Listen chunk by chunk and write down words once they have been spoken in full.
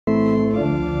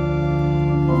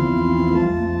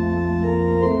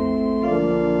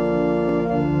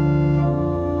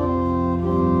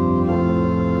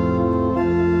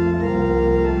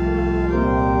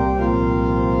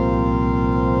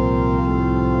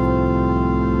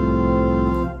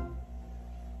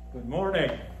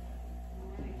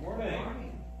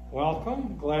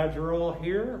glad you're all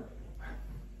here. I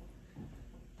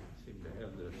seem to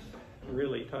have this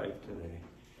really tight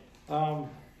today.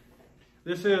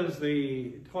 This is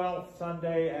the 12th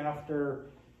Sunday after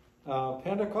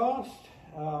Pentecost,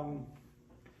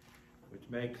 which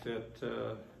makes it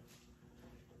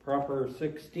proper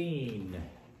 16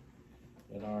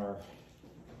 in our,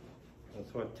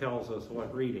 that's what tells us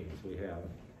what readings we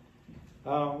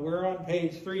have. We're on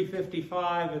page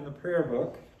 355 in the prayer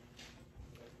book.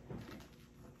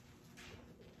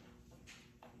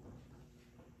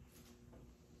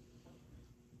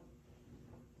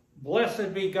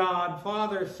 Blessed be God,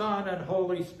 Father, Son, and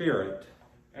Holy Spirit.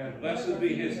 And blessed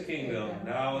be his kingdom,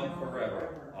 now and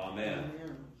forever. Amen.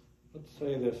 Let's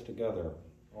say this together.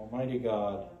 Almighty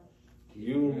God, to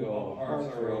you all hearts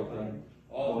are open,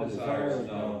 all desires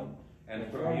known, and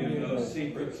from you no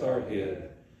secrets are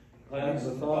hid. Cleanse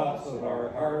the thoughts of our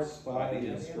hearts by the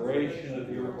inspiration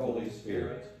of your Holy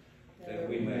Spirit, that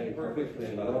we may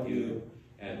perfectly love you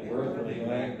and worthily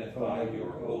magnify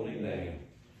your holy name.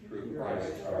 Through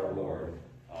Christ our Lord.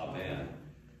 Amen.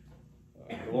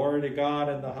 Glory to God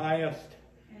in the highest,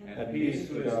 and peace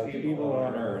to God's people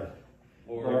on earth.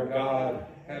 Lord God,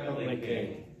 heavenly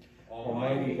King,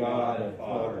 almighty God and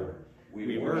Father,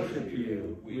 we worship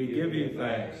you, we give you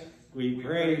thanks, we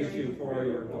praise you for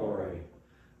your glory.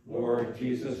 Lord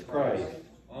Jesus Christ,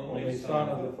 only Son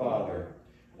of the Father,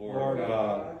 Lord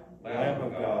God, Lamb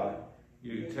of God,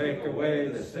 you take away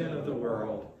the sin of the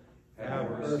world, have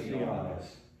mercy on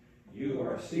us. You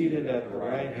are seated at the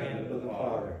right hand of the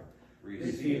Father.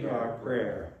 Receive our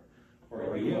prayer.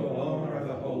 For you alone are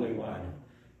the Holy One.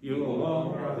 You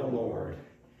alone are the Lord.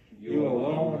 You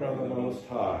alone are the Most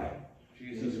High.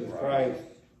 Jesus Christ,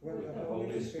 with the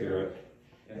Holy Spirit,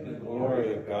 in the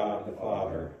glory of God the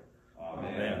Father.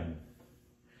 Amen.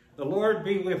 The Lord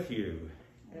be with you.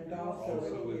 And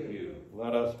also with you.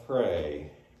 Let us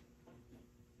pray.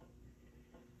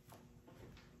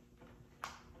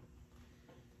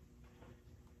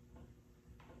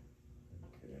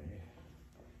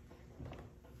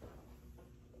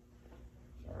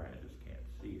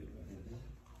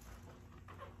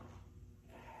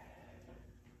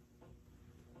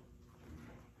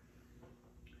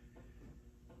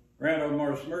 Grant, O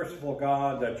most merciful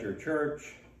God, that your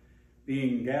church,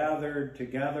 being gathered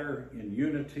together in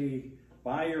unity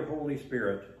by your Holy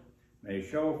Spirit, may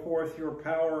show forth your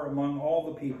power among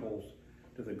all the peoples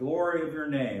to the glory of your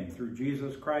name, through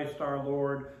Jesus Christ our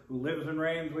Lord, who lives and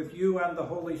reigns with you and the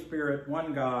Holy Spirit,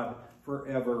 one God,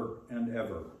 forever and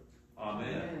ever.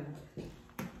 Amen.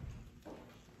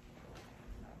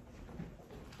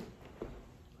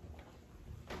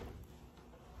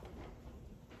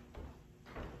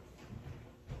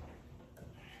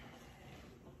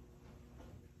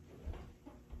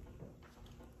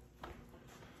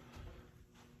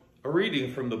 A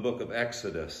reading from the book of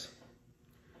Exodus.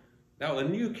 Now a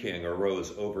new king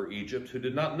arose over Egypt who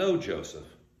did not know Joseph.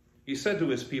 He said to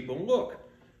his people, "Look,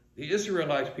 the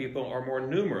Israelite people are more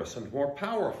numerous and more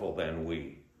powerful than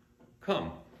we.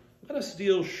 Come, let us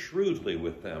deal shrewdly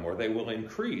with them, or they will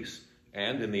increase,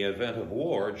 and in the event of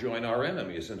war, join our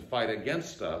enemies and fight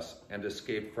against us and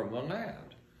escape from the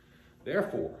land."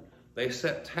 Therefore, they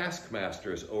set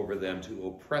taskmasters over them to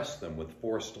oppress them with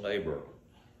forced labor.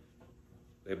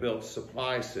 They built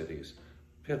supply cities,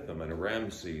 Pithom and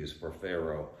Ramses for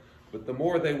Pharaoh. But the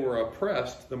more they were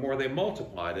oppressed, the more they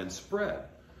multiplied and spread,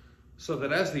 so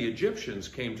that as the Egyptians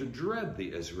came to dread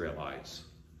the Israelites,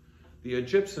 the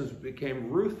Egyptians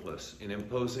became ruthless in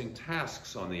imposing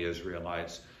tasks on the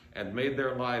Israelites and made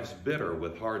their lives bitter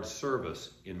with hard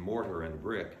service in mortar and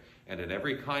brick and in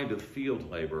every kind of field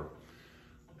labor.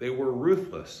 They were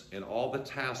ruthless in all the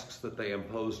tasks that they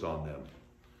imposed on them.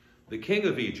 The king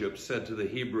of Egypt said to the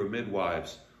Hebrew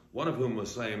midwives, one of whom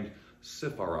was named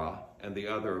Sipharah and the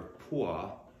other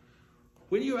Puah,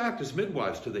 "When you act as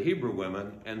midwives to the Hebrew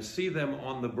women and see them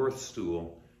on the birth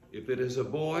stool, if it is a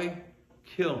boy,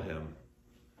 kill him.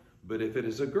 But if it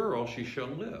is a girl, she shall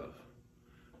live."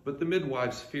 But the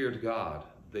midwives feared God.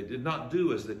 They did not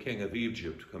do as the king of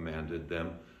Egypt commanded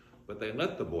them, but they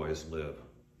let the boys live.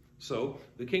 So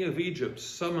the king of Egypt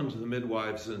summoned the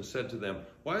midwives and said to them,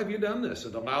 "Why have you done this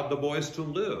and allowed the boys to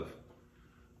live?"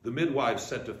 The midwives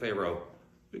said to Pharaoh,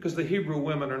 "Because the Hebrew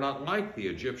women are not like the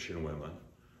Egyptian women,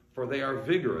 for they are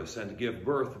vigorous and give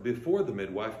birth before the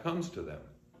midwife comes to them."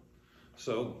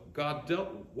 So God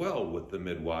dealt well with the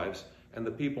midwives, and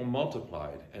the people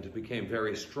multiplied and became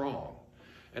very strong.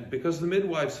 And because the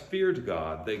midwives feared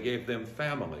God, they gave them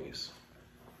families.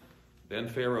 Then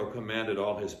Pharaoh commanded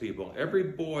all his people, "Every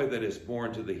boy that is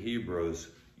born to the Hebrews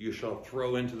you shall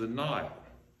throw into the Nile,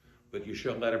 but you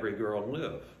shall let every girl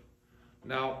live."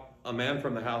 Now, a man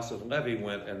from the house of Levi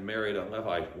went and married a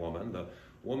Levite woman. The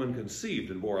woman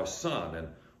conceived and bore a son, and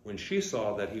when she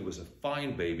saw that he was a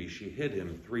fine baby, she hid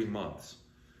him 3 months.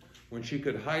 When she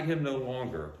could hide him no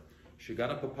longer, she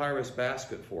got a papyrus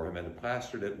basket for him and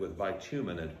plastered it with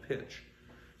bitumen and pitch.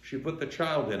 She put the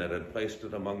child in it and placed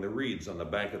it among the reeds on the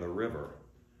bank of the river.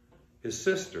 His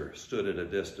sister stood at a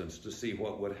distance to see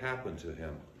what would happen to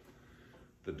him.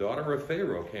 The daughter of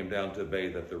Pharaoh came down to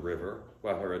bathe at the river,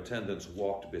 while her attendants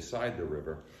walked beside the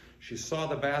river. She saw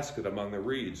the basket among the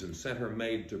reeds and sent her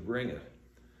maid to bring it.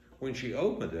 When she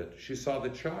opened it, she saw the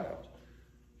child.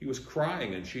 He was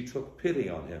crying, and she took pity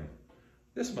on him.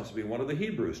 "This must be one of the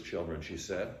Hebrews' children," she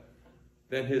said.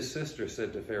 Then his sister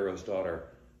said to Pharaoh's daughter,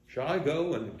 "Shall I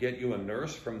go and get you a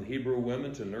nurse from the Hebrew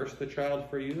women to nurse the child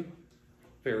for you?"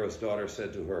 Pharaoh's daughter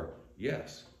said to her,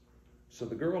 "Yes." So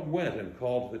the girl went and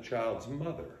called the child's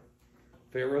mother.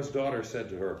 Pharaoh's daughter said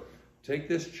to her, "Take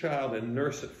this child and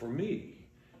nurse it for me,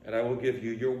 and I will give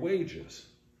you your wages."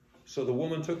 So the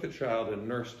woman took the child and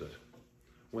nursed it.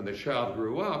 When the child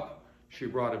grew up, she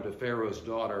brought him to Pharaoh's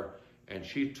daughter, and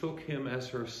she took him as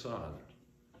her son.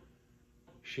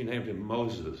 She named him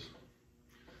Moses,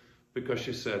 because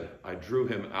she said, "I drew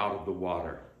him out of the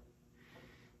water."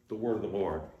 The word of the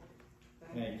Lord.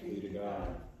 Thanks be to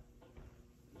God.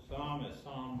 The psalm is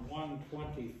Psalm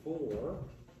 124,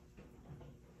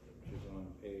 which is on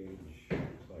page,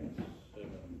 looks like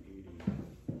 780.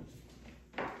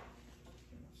 Can't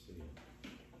see it.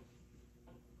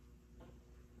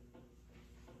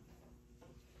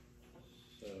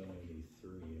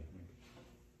 783, I think.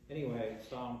 Anyway,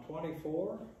 Psalm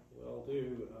 24, we'll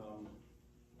do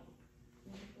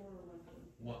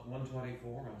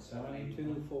 124 on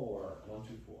 124.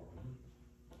 124.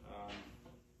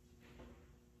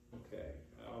 Okay,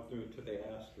 I'll do to the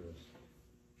asterisk.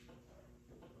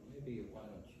 Maybe why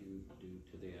don't you do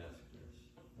to the asterisk?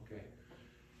 Okay.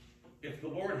 If the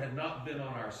Lord had not been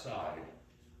on our side,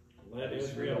 Let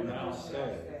Israel now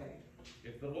say.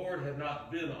 If the Lord had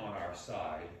not been on our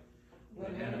side,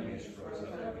 when enemies rose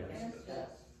up against us,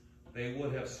 they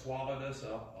would have swallowed us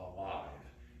up alive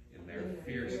in their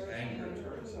fierce anger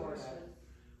towards us.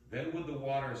 Then would the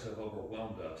waters have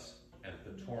overwhelmed us, and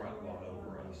the torrent gone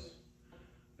over us.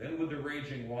 Then would the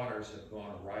raging waters have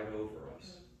gone right over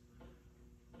us.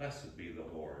 Blessed be the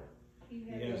Lord. He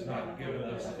has not given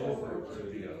us over to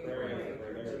the prey of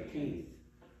their teeth.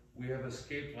 We have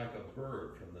escaped like a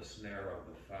bird from the snare of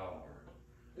the fowler.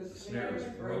 The snare is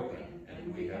broken,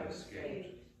 and we have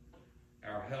escaped.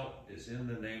 Our help is in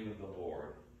the name of the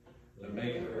Lord, the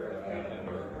maker of heaven and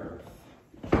earth.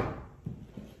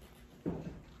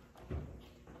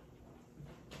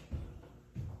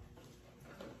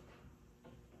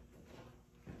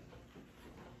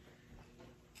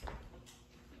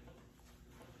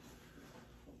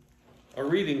 A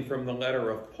reading from the letter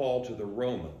of Paul to the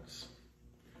Romans.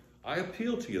 I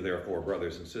appeal to you, therefore,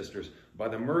 brothers and sisters, by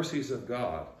the mercies of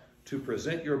God, to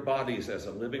present your bodies as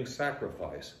a living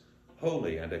sacrifice,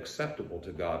 holy and acceptable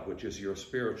to God, which is your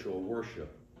spiritual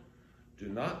worship. Do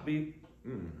not be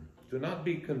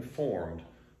conformed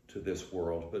to this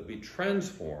world, but be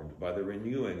transformed by the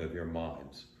renewing of your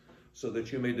minds, so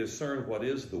that you may discern what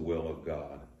is the will of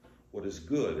God, what is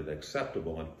good and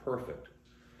acceptable and perfect.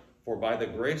 For by the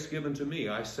grace given to me,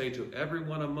 I say to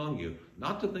everyone among you,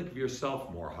 not to think of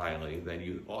yourself more highly than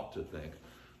you ought to think,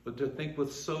 but to think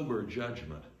with sober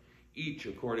judgment, each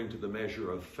according to the measure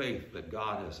of faith that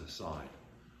God has assigned.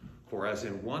 For as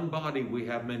in one body we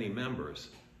have many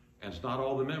members, and not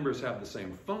all the members have the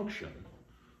same function,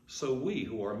 so we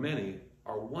who are many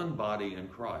are one body in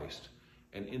Christ,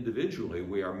 and individually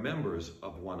we are members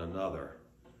of one another.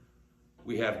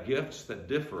 We have gifts that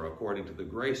differ according to the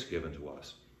grace given to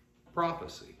us.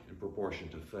 Prophecy in proportion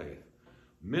to faith,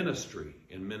 ministry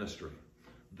in ministry,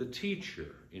 the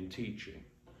teacher in teaching,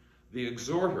 the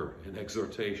exhorter in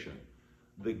exhortation,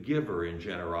 the giver in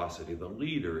generosity, the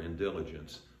leader in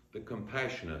diligence, the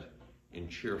compassionate in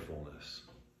cheerfulness.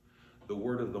 The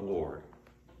word of the Lord.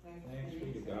 Thanks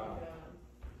be to God.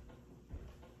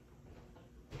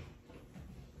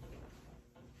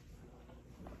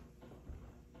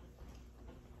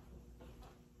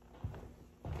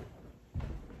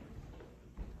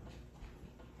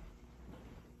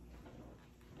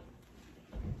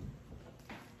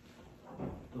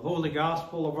 The Holy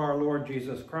Gospel of our Lord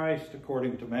Jesus Christ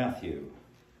according to Matthew.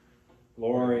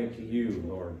 Glory to you,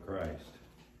 Lord Christ.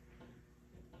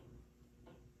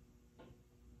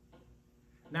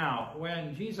 Now,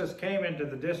 when Jesus came into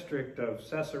the district of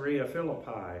Caesarea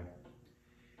Philippi,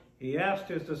 he asked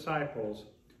his disciples,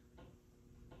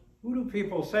 "Who do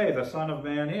people say the Son of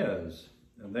Man is?"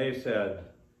 And they said,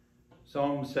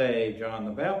 Some say John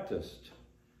the Baptist,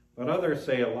 but others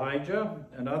say Elijah,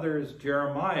 and others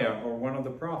Jeremiah or one of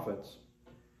the prophets.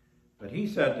 But he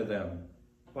said to them,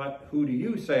 But who do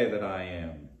you say that I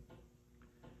am?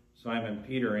 Simon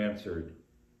Peter answered,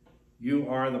 You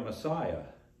are the Messiah,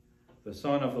 the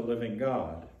Son of the living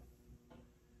God.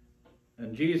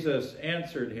 And Jesus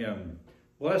answered him,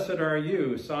 Blessed are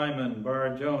you, Simon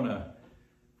Bar-Jonah,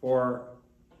 for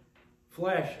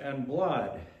flesh and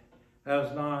blood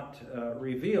has not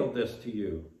revealed this to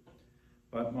you,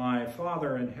 but my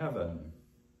Father in heaven.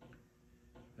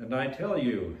 And I tell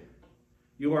you,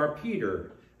 you are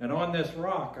Peter, and on this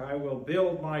rock I will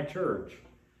build my church,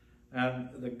 and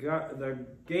the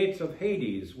gates of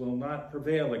Hades will not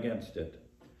prevail against it.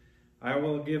 I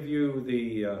will give you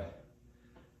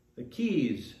the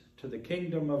keys to the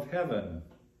kingdom of heaven,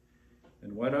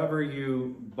 and whatever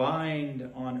you bind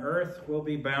on earth will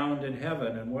be bound in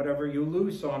heaven, and whatever you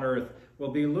loose on earth will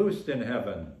be loosed in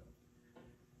heaven.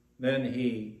 Then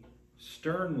he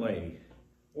sternly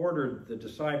ordered the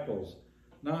disciples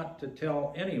not to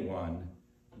tell anyone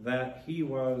that he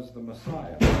was the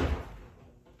Messiah.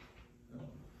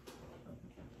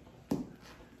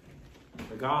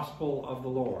 The Gospel of the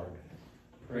Lord.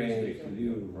 Praise to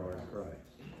you, Lord Christ.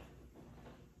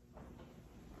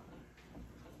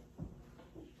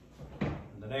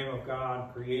 In the name of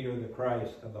God, Creator, the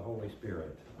Christ, and the Holy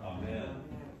Spirit. Amen.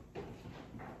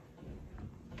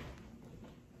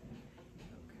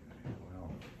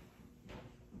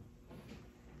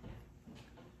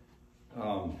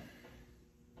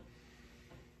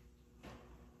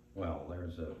 Well,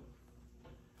 there's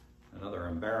another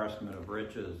embarrassment of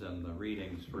riches in the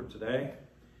readings for today.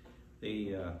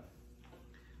 I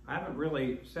haven't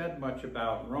really said much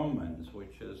about Romans,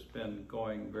 which has been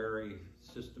going very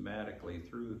systematically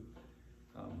through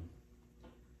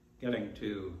getting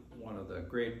to one of the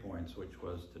grade points, which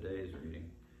was today's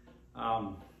reading.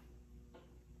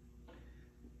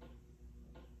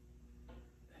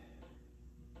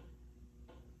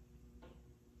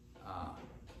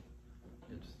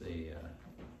 It's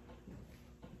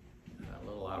a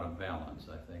little out of balance,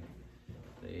 I think.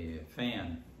 The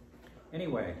fan.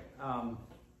 Anyway,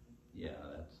 yeah,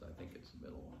 I think it's the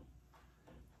middle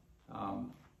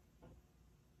one.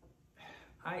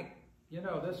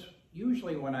 This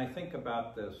usually when I think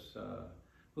about this,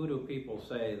 who do people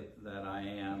say that I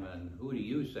am, and who do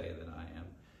you say that I am?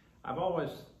 I've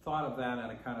always thought of that in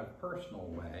a kind of personal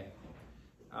way.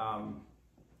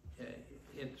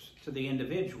 It's to the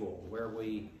individual, where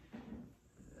we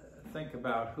think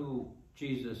about who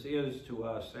Jesus is to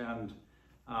us, and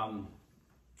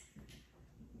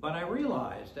but I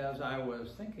realized as I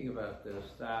was thinking about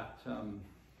this that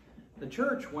the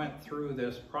church went through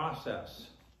this process,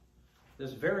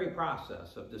 this very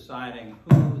process of deciding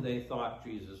who they thought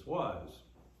Jesus was.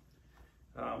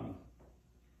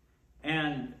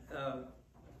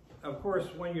 Of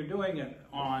course, when you're doing it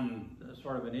on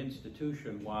sort of an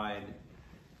institution-wide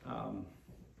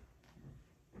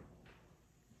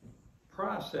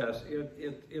process,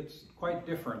 it's quite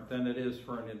different than it is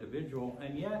for an individual,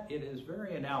 and yet it is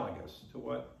very analogous to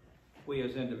what we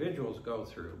as individuals go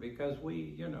through, because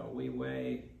we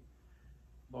weigh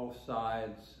both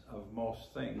sides of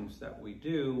most things that we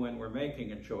do when we're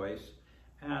making a choice,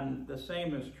 and the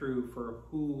same is true for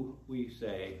who we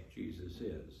say Jesus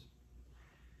is.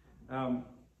 And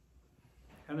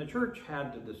the church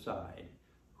had to decide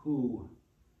who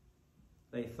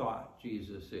they thought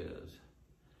Jesus is.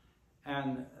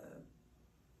 And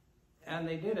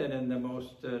they did it in the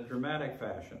most dramatic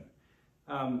fashion.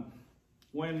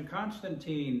 When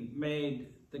Constantine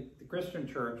made the Christian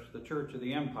church the Church of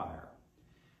the Empire,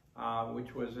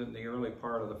 which was in the early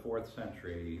part of the 4th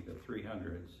century, the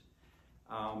 300s,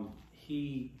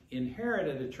 he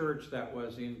inherited a church that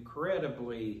was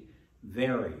incredibly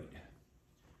varied.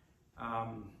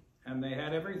 And they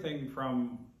had everything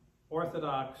from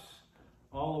Orthodox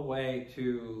all the way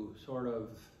to sort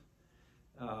of,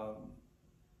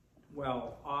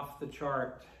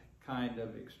 off-the-chart kind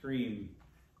of extreme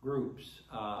groups.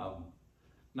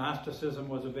 Gnosticism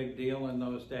was a big deal in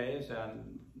those days,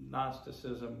 and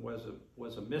Gnosticism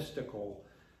was a mystical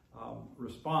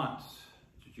response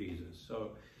to Jesus.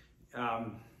 So,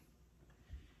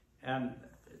 and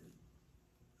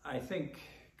I think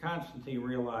Constantine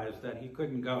realized that he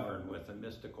couldn't govern with a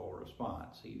mystical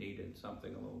response. He needed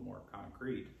something a little more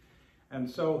concrete. And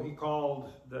so he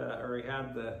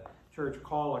had the church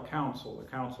call a council, the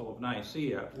Council of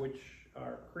Nicaea, which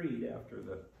our creed after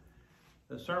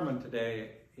the sermon today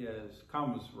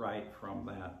comes right from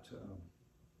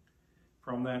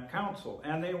that council.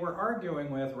 And they were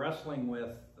wrestling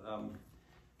with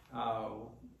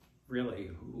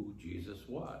really who Jesus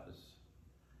was.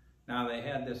 Now, they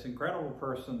had this incredible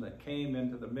person that came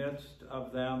into the midst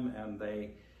of them, and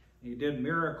he did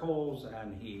miracles,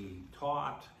 and he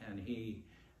taught, and he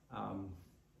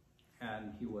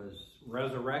was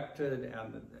resurrected,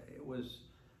 and it was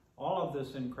all of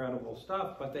this incredible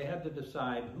stuff, but they had to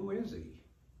decide, who is he?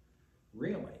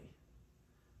 Really?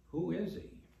 Who is he?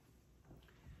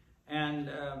 And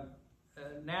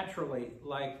naturally,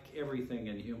 like everything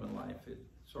in human life, it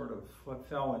sort of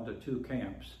fell into two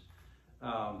camps.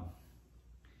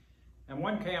 And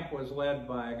one camp was led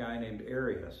by a guy named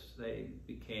Arius. They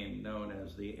became known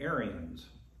as the Arians.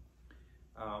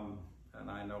 And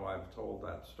I know I've told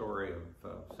that story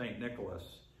of St. Nicholas,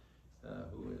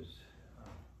 who is,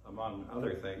 among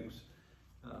other things,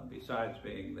 besides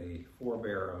being the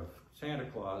forebear of Santa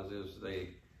Claus,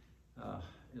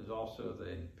 is also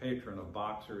the patron of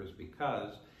boxers,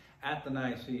 because at the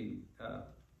Nicene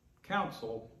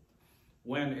Council,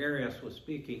 when Arius was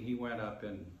speaking, he went up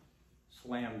and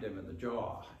slammed him in the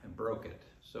jaw and broke it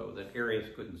so that Arius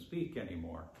couldn't speak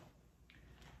anymore.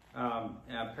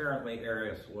 Apparently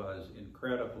Arius was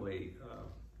incredibly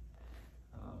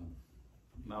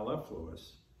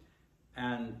mellifluous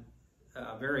and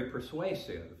very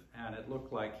persuasive, and it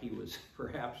looked like he was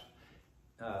perhaps,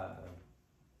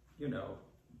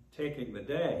 taking the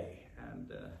day,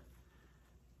 and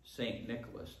St.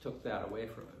 Nicholas took that away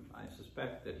from him. I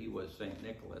suspect that he was St.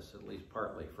 Nicholas, at least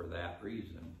partly for that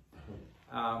reason.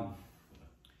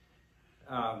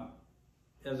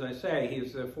 As I say,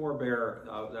 he's the forebear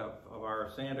of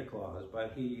our Santa Claus,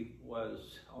 but he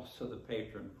was also the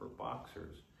patron for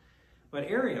boxers. But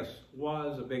Arius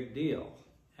was a big deal.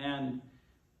 And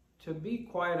to be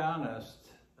quite honest,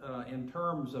 in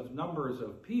terms of numbers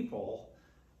of people,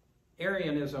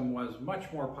 Arianism was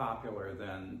much more popular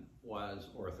than was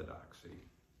Orthodoxy.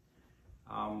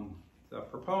 The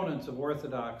proponents of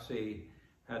Orthodoxy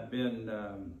had been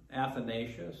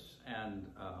Athanasius, and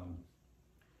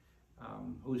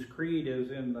whose creed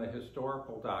is in the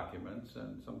historical documents,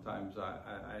 and sometimes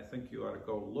I think you ought to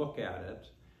go look at it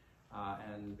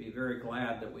and be very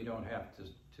glad that we don't have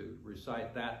to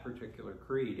recite that particular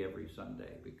creed every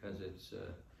Sunday, because it's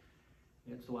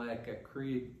like a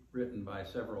creed written by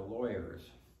several lawyers.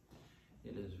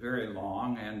 It is very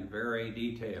long and very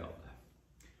detailed.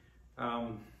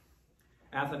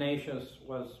 Athanasius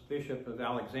was Bishop of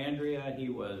Alexandria. He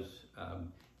was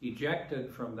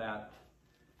ejected from that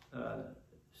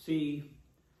see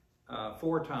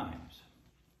 4 times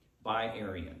by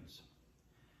Arians.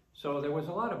 So there was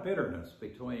a lot of bitterness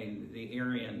between the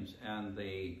Arians and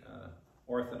the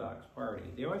Orthodox party.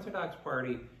 The Orthodox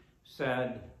party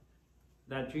said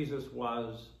that Jesus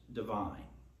was divine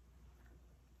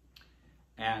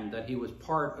and that he was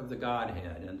part of the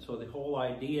Godhead. And so the whole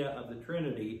idea of the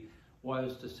Trinity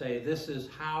was to say this is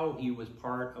how he was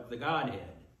part of the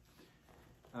Godhead.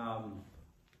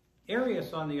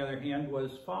 Arius, on the other hand,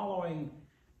 was following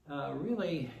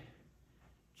really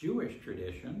Jewish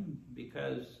tradition,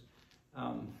 because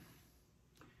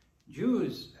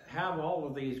Jews have all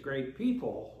of these great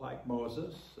people like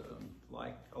Moses,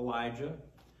 like Elijah,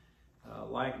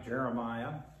 like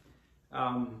Jeremiah,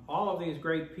 all of these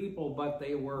great people, but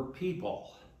they were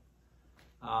people.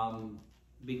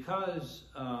 Because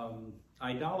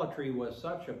idolatry was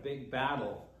such a big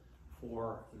battle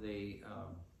for the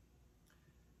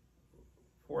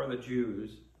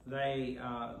Jews, they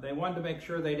wanted to make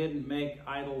sure they didn't make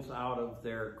idols out of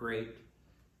their great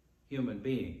human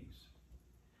beings.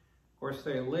 Of course,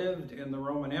 they lived in the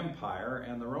Roman Empire,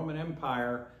 and the Roman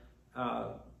Empire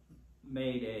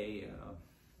made a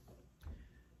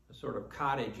sort of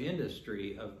cottage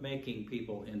industry of making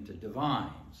people into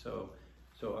divine. So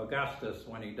Augustus,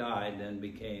 when he died, then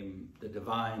became the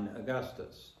divine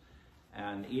Augustus.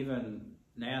 And even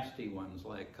nasty ones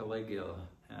like Caligula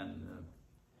and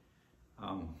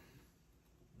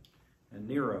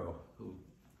Nero, who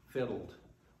fiddled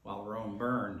while Rome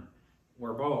burned,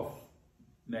 were both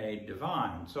made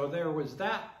divine. So there was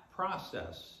that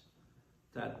process,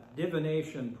 that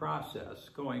divination process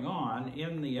going on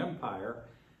in the empire.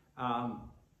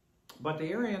 But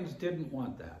the Arians didn't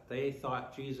want that. They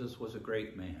thought Jesus was a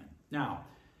great man. Now,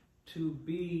 to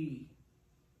be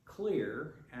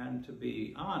clear and to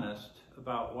be honest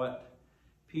about what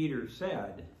Peter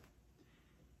said,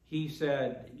 he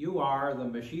said, "You are the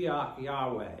Mashiach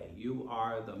Yahweh. You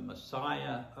are the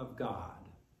Messiah of God."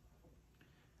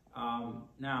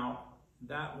 Now,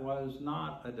 that was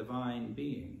not a divine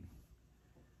being.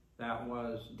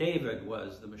 David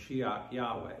was the Mashiach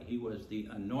Yahweh. He was the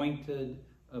anointed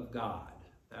of God.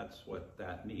 That's what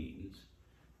that means.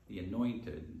 The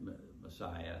anointed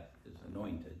Messiah is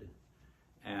anointed.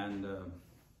 And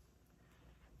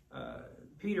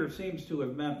Peter seems to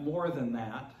have meant more than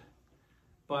that,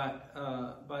 but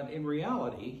in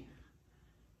reality,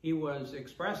 he was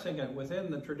expressing it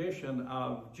within the tradition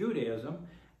of Judaism,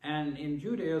 and in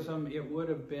Judaism, it would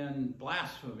have been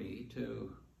blasphemy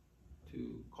to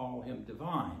call him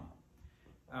divine.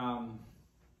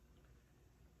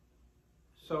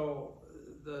 So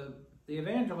the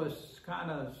evangelists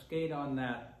kind of skate on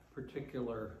that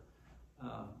particular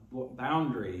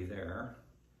boundary there.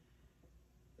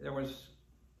 There was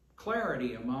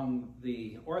clarity among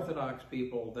the Orthodox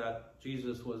people that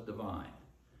Jesus was divine,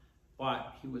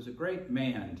 but he was a great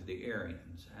man to the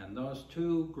Arians, and those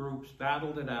two groups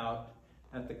battled it out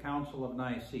at the Council of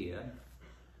Nicaea,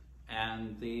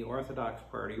 and the Orthodox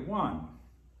party won.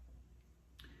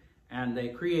 And they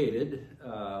created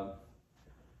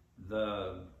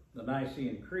the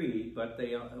Nicene Creed, but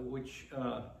which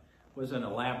was an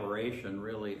elaboration,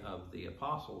 really, of the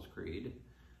Apostles' Creed.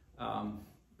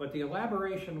 But the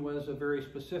elaboration was a very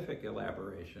specific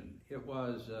elaboration. It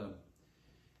was,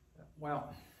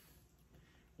 well,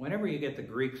 whenever you get the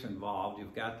Greeks involved,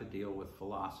 you've got to deal with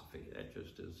philosophy. That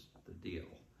just is the deal.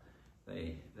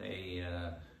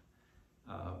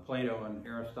 Plato and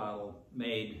Aristotle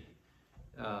made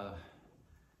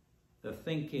the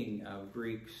thinking of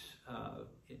Greeks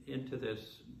into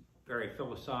this very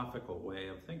philosophical way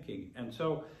of thinking. And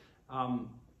so,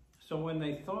 so when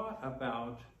they thought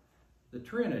about the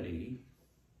Trinity,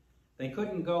 they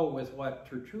couldn't go with what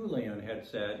Tertullian had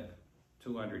said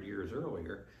 200 years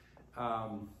earlier,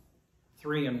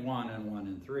 3 in 1 and 1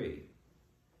 in 3.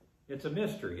 It's a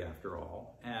mystery, after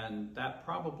all, and that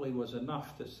probably was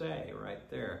enough to say right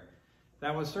there.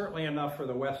 That was certainly enough for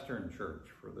the Western Church,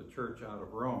 for the Church out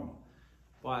of Rome.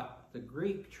 But the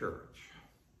Greek Church,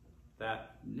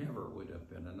 that never would have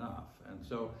been enough. And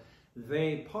so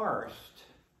they parsed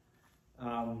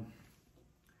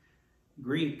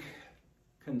Greek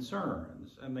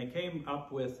concerns, and they came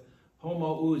up with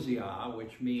homoousia,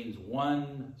 which means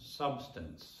one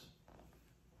substance.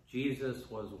 Jesus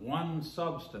was one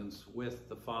substance with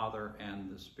the Father and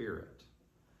the Spirit.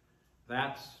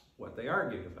 That's what they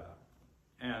argued about.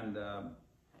 And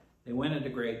they went into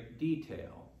great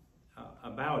detail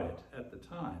about it at the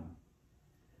time.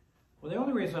 Well, the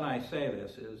only reason I say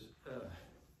this is,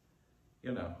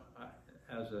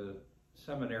 as a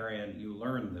seminarian, you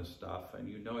learn this stuff, and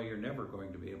you know you're never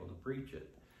going to be able to preach it.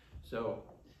 So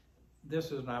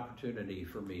this is an opportunity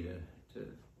for me to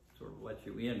sort of let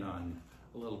you in on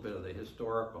a little bit of the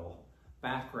historical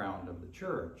background of the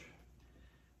church.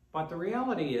 But the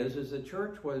reality is the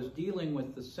church was dealing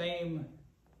with the same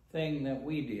thing that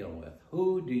we deal with.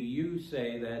 Who do you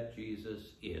say that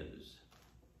Jesus is?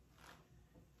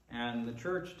 And the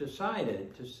church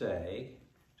decided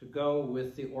to go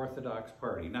with the Orthodox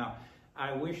party. Now,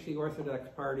 I wish the Orthodox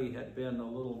party had been a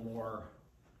little more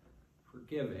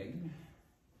forgiving,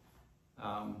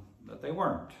 but they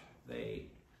weren't. They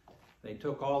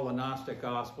took all the Gnostic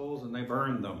Gospels and they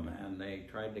burned them, and they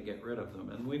tried to get rid of them.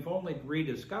 And we've only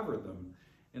rediscovered them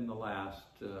in the last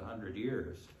 100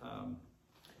 years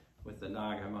with the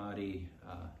Nag Hammadi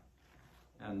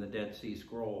and the Dead Sea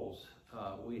Scrolls.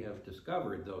 We have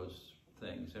discovered those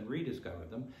things and rediscovered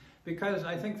them because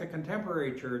I think the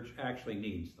contemporary church actually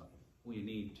needs them. We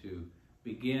need to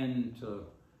begin to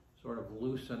sort of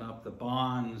loosen up the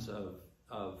bonds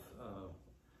of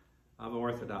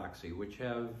orthodoxy, which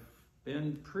have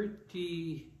been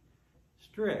pretty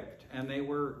strict, and they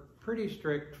were pretty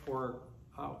strict for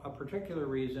a particular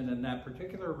reason, and that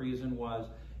particular reason was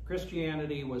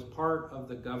Christianity was part of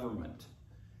the government.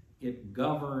 It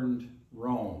governed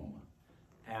Rome,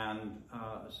 and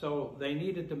so they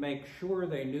needed to make sure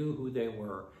they knew who they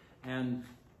were, and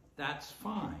that's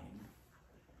fine.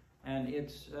 And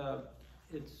it's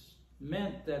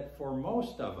meant that for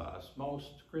most of us,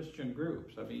 most Christian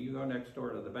groups, I mean, you go next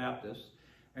door to the Baptists,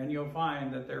 and you'll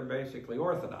find that they're basically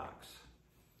Orthodox.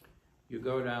 You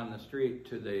go down the street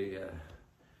to the,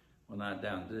 well, not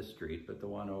down this street, but the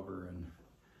one over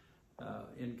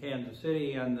in Kansas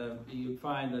City, and you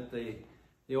find that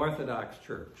the Orthodox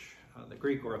Church, the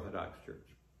Greek Orthodox Church,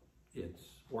 it's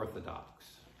Orthodox,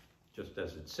 just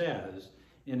as it says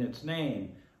in its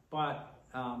name, but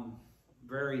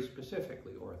very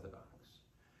specifically Orthodox.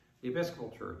 The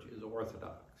Episcopal Church is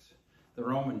Orthodox. The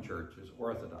Roman Church is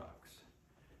Orthodox.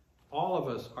 All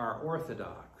of us are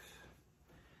Orthodox.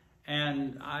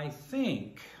 And I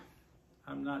think,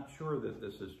 I'm not sure that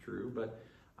this is true, but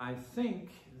I think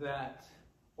that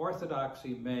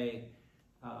Orthodoxy may,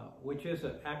 which is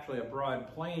actually a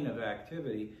broad plane of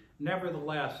activity,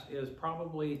 nevertheless is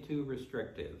probably too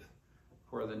restrictive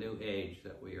for the new age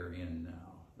that we are in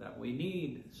now. that we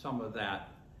need some of that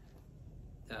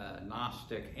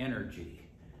Gnostic energy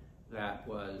that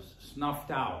was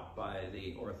snuffed out by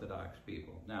the Orthodox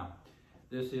people. Now,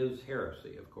 this is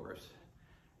heresy, of course,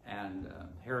 and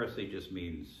heresy just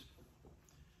means,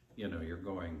 you know, you're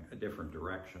going a different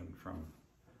direction from,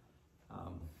 I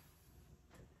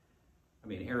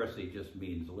mean, heresy just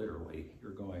means literally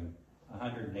you're going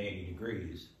 180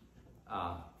 degrees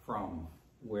from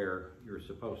where you're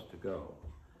supposed to go.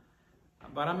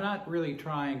 But I'm not really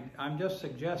trying, I'm just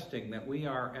suggesting that we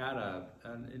are at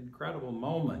an incredible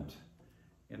moment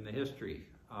in the history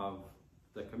of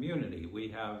the community.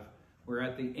 We're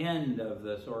at the end of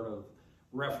the sort of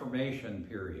Reformation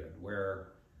period, where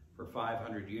for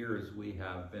 500 years we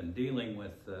have been dealing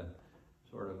with the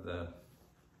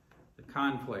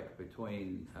conflict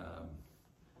between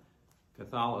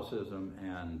Catholicism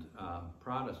and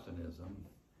Protestantism.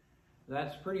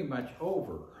 That's pretty much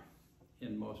over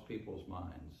in most people's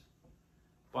minds.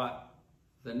 But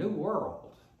the new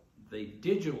world, the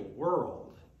digital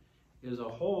world, is a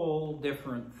whole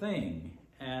different thing.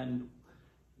 And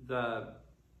the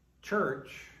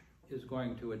church is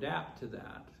going to adapt to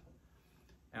that.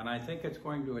 And I think it's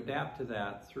going to adapt to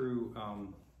that through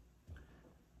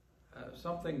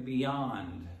something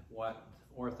beyond what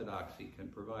Orthodoxy can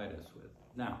provide us with.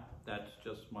 Now, that's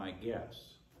just my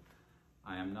guess.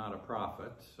 I am not a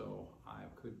prophet, so I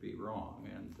could be wrong,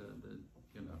 and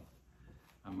you know,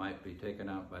 I might be taken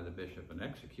out by the bishop and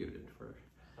executed for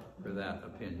that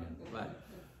opinion. But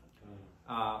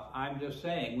I'm just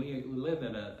saying we live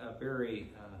in a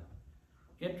very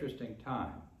interesting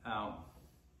time. Now,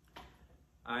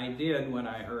 I did, when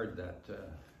I heard that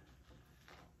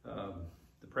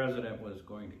the president was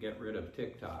going to get rid of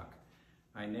TikTok,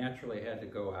 I naturally had to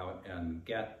go out and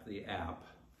get the app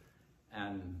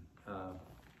and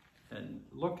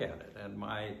look at it. And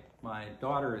my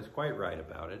daughter is quite right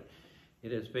about it.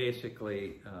 It is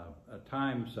basically a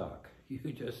time suck.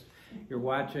 You're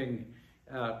watching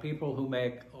people who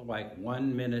make like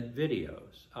 1-minute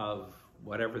videos of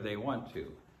whatever they want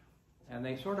to. And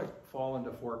they sort of fall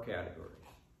into 4 categories.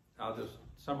 I'll just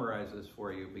summarize this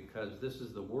for you because this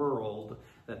is the world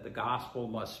that the gospel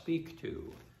must speak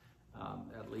to,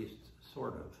 at least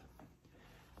sort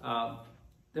of.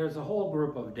 There's a whole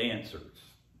group of dancers.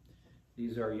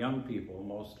 These are young people,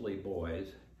 mostly boys,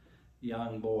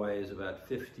 young boys about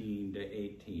 15 to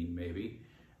 18 maybe,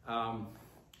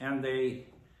 and they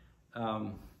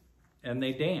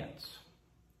dance.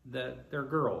 They're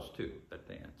girls too that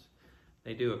dance.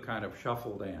 They do a kind of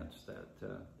shuffle dance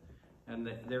and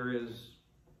there is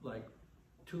like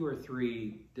 2 or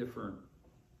 3 different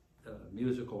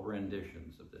musical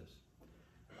renditions of this.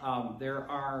 There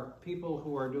are people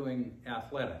who are doing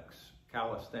athletics,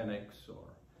 calisthenics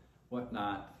or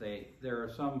whatnot. There are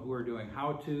some who are doing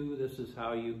how-to. This is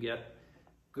how you get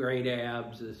great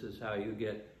abs. This is how you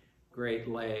get great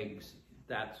legs,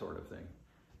 that sort of thing.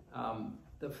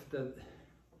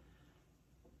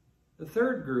 The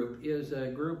third group is a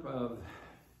group of,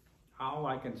 all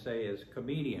I can say is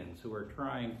comedians who are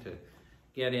trying to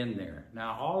get in there.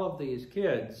 Now, all of these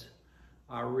kids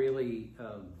are really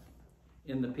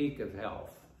in the peak of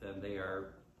health, and they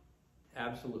are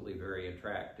absolutely very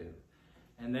attractive.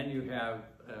 And then you have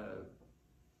a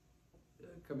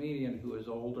comedian who is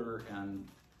older and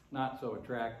not so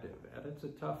attractive, and it's a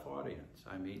tough audience.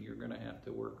 I mean, you're going to have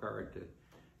to work hard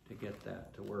to get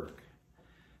that to work.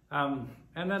 And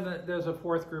then there's a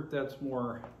fourth group that's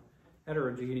more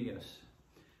heterogeneous.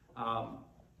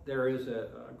 There is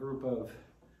a group of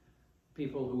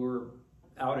people who are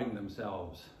outing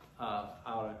themselves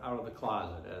out of the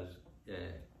closet as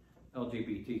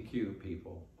LGBTQ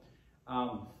people.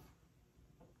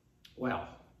 Well,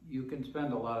 you can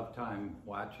spend a lot of time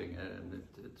watching it, and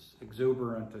it's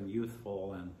exuberant and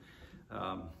youthful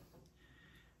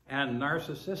and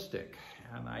narcissistic.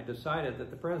 And I decided that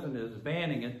the president is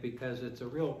banning it because it's a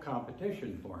real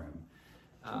competition for him.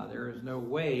 There is no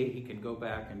way he can go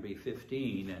back and be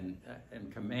 15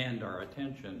 and command our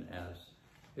attention as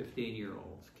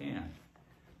 15-year-olds can.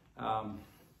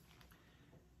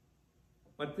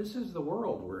 But this is the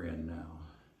world we're in now.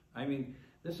 I mean,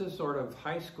 this is sort of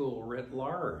high school writ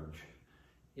large.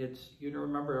 You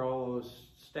remember all those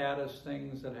status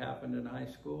things that happened in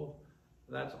high school?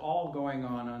 That's all going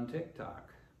on TikTok.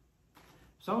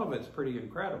 Some of it's pretty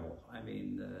incredible. I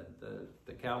mean,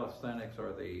 the calisthenics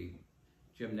or the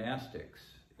gymnastics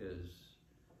is,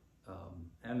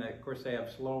 and of course they have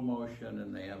slow motion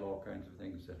and they have all kinds of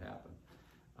things that happen.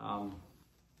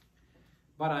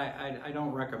 But I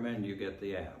don't recommend you get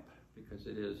the app because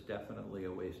it is definitely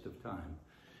a waste of time.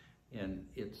 And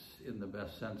it's, in the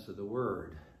best sense of the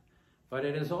word, But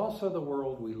it is also the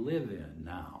world we live in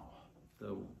now,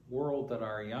 the world that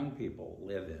our young people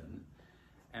live in.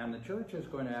 And the church is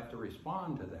going to have to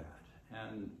respond to that.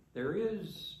 And there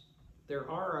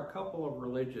are a couple of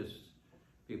religious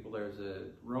people. There's a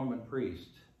Roman priest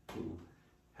who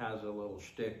has a little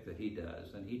shtick that he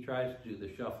does, and he tries to do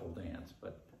the shuffle dance,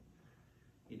 but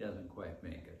he doesn't quite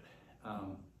make it.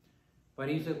 But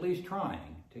he's at least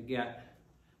trying to get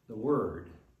the word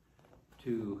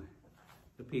to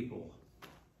the people.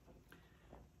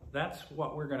 That's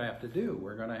what we're going to have to do.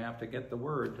 We're going to have to get the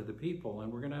word to the people,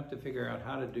 and we're going to have to figure out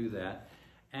how to do that.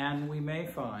 And we may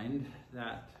find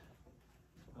that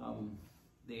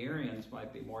the Arians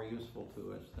might be more useful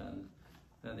to us than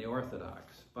the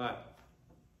Orthodox. But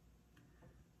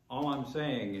all I'm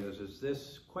saying is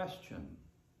this question: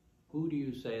 who do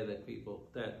you say that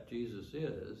Jesus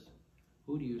is?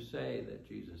 Who do you say that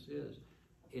Jesus is?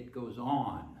 It goes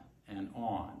on and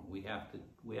on. We have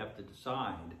to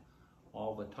decide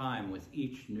all the time with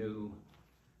each new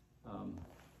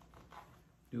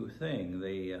thing.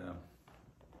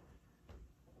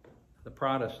 The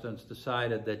Protestants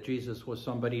decided that Jesus was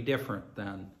somebody different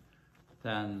than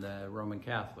the Roman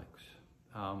Catholics,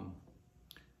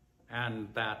 and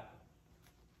that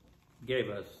gave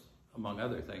us, among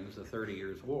other things, the 30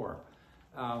 Years' War.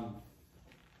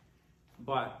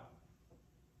 But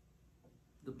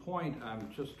the point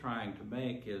I'm just trying to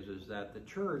make is that the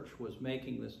church was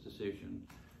making this decision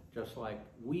just like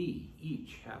we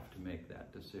each have to make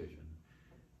that decision.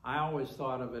 I always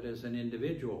thought of it as an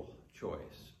individual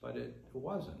choice, but it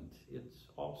wasn't. It's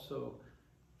also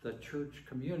the church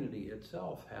community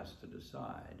itself has to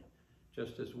decide,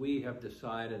 just as we have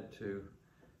decided to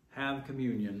have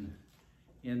communion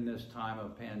in this time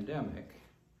of pandemic.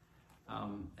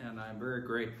 And I'm very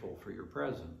grateful for your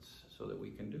presence so that we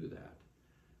can do that.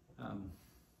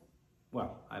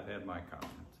 Well, I've had my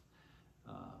comments.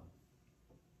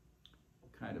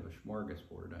 Kind of a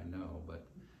smorgasbord, I know, but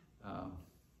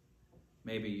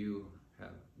maybe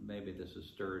this has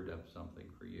stirred up something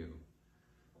for you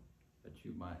that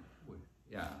you might,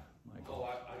 yeah, Michael. Oh,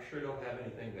 I sure don't have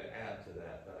anything to add to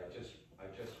that, but I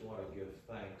just want to give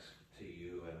thanks to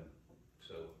you, and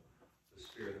so the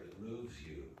Spirit that moves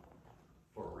you,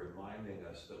 for reminding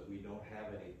us that we don't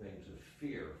have anything to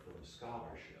fear from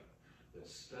scholarship, that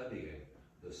studying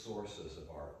the sources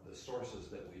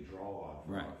that we draw on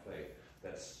for right. our faith,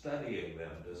 that studying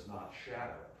them does not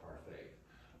shatter our faith.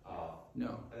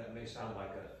 No. And it may sound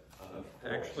like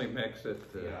Actually makes it...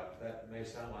 yeah, that may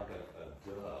sound like a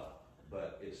duh,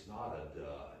 but it's not a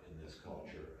duh in this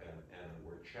culture, and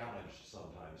we're challenged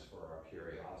sometimes for our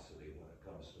curiosity when it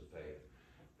comes to faith.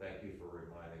 Thank you for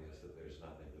reminding us that there's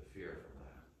nothing to fear from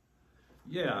that.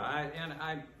 Yeah,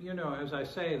 as I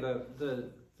say,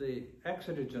 the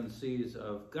exigencies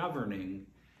of governing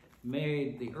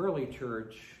made the early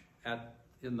church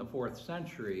in the 4th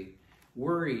century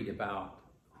worried about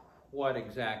what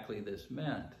exactly this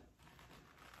meant.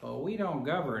 Well, we don't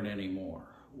govern anymore.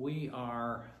 We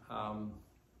are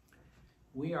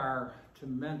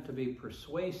meant to be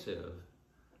persuasive,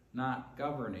 not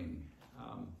governing,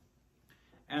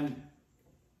 and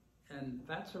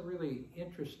that's a really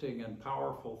interesting and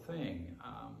powerful thing.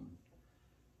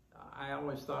 I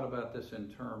always thought about this in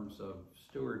terms of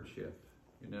stewardship.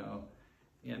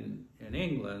 In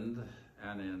England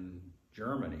and in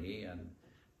Germany, and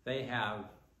they have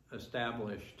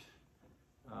established,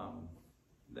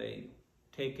 they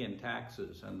take in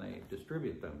taxes and they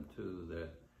distribute them to the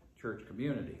church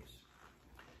communities.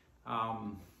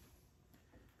 And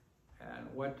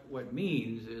what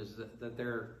means is that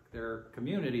their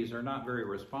communities are not very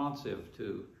responsive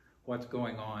to what's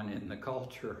going on in the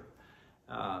culture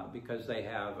because they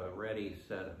have a ready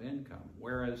set of income.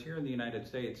 Whereas here in the United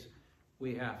States,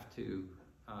 we have to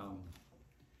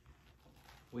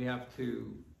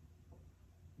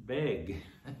beg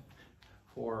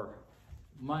for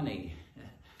money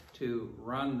to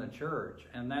run the church,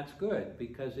 and that's good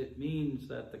because it means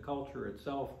that the culture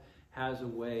itself has a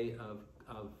way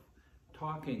of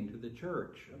talking to the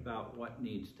church about what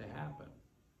needs to happen.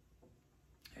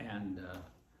 And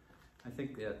I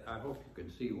think that, I hope you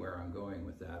can see where I'm going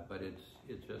with that, but it's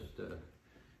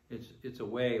a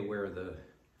way where the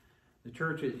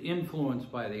church is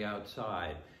influenced by the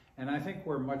outside. And I think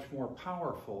we're much more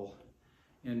powerful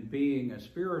in being a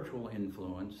spiritual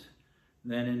influence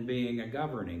than in being a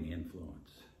governing influence.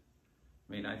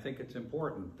 I mean, I think it's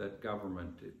important that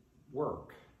government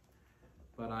work,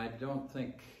 but I don't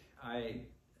think, I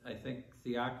think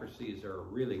theocracies are a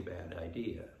really bad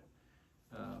idea.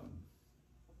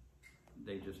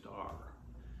 They just are.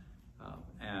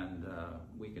 And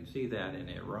we can see that in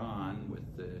Iran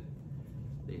with the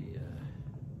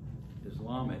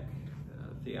Islamic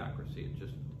theocracy.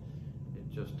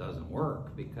 It just doesn't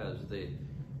work, because the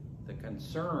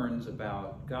concerns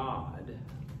about God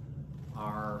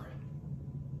are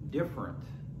different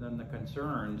than the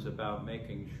concerns about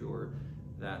making sure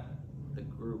that the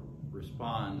group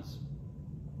responds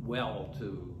well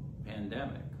to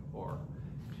pandemic or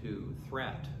to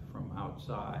threat from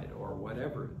outside or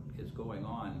whatever is going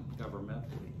on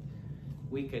governmentally.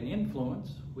 We can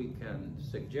influence, we can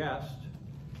suggest,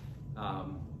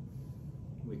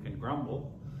 we can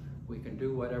grumble, we can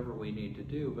do whatever we need to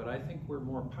do, but I think we're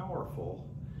more powerful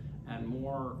and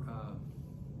more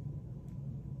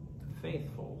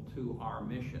faithful to our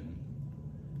mission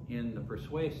in the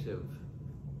persuasive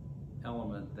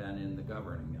element than in the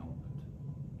governing element.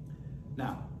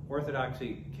 Now,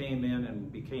 Orthodoxy came in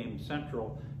and became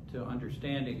central to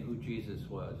understanding who Jesus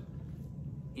was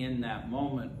in that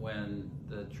moment when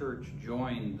the church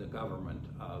joined the government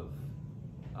of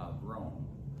Rome.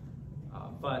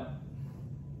 But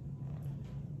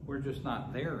we're just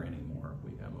not there anymore.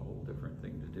 We have a whole different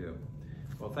thing to do.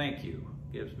 Well, thank you.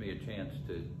 Gives me a chance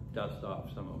to dust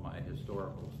off some of my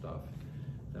historical stuff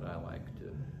that I like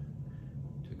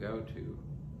to go to.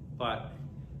 But,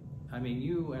 I mean,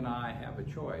 you and I have a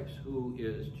choice. Who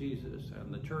is Jesus?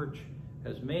 And the church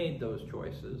has made those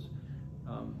choices,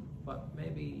 but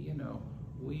maybe, you know,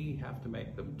 we have to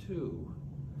make them too.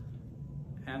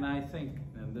 And I think,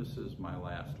 and this is my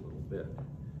last little bit,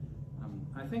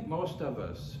 I think most of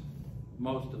us,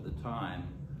 most of the time,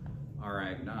 are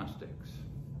agnostics,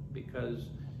 because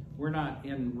we're not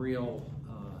in real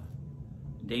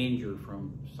danger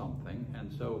from something,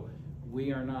 and so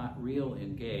we are not real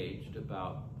engaged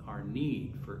about our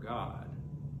need for God.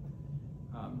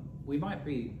 We might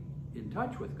be in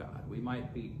touch with God, we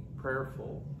might be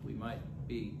prayerful, we might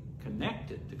be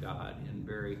connected to God in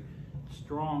very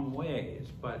strong ways,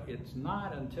 but it's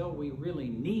not until we really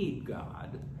need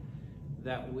God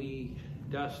that we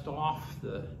dust off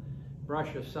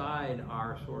brush aside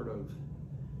our sort of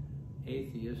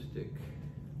agnostic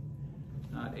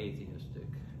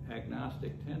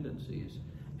tendencies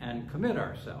and commit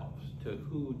ourselves to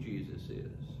who Jesus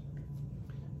is.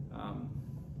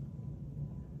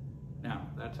 Now,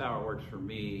 that's how it works for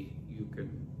me. You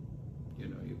can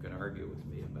argue with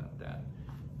me about that.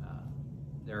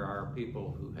 There are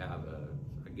people who have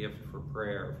a gift for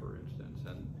prayer, for instance,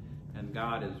 and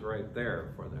God is right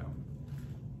there for them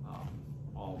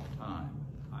all the time.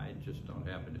 I just don't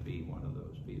happen to be one of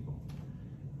those people.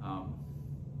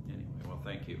 Anyway, well,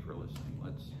 thank you for listening.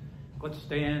 Let's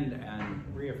stand and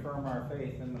reaffirm our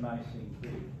faith in the Nicene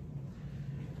Creed.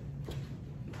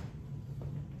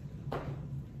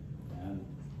 And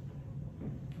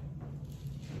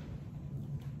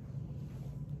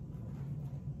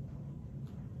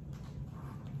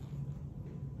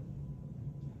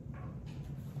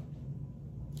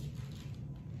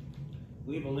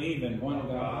we believe in one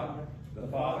God, the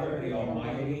Father, the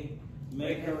Almighty,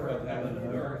 maker of heaven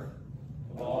and earth,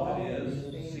 of all that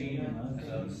is, seen and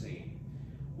unseen.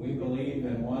 We believe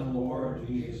in one Lord,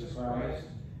 Jesus Christ,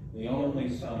 the only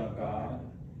Son of God,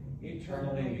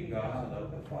 eternally begotten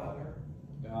of the Father,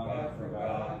 God from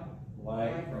God,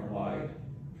 light from light,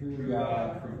 true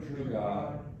God from true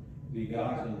God,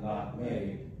 begotten, not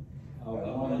made, of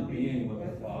one being with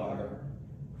the Father.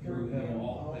 Through him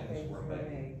all things were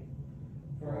made.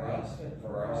 For us and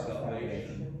for our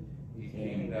salvation, he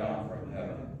came down from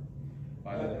heaven.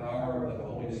 By the power of the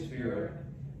Holy Spirit,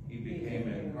 he became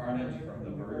incarnate from the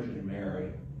Virgin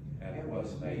Mary and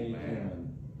was made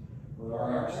man. For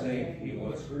our sake, he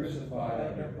was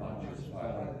crucified under Pontius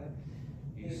Pilate.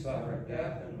 He suffered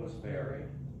death and was buried.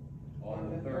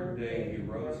 On the third day, he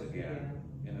rose again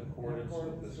in accordance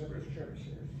with the Scriptures.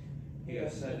 He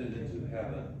ascended into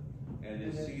heaven and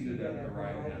is seated at the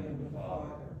right hand of the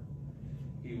Father.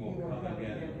 He will come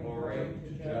again in glory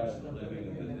to judge the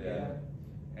living and the dead,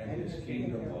 and his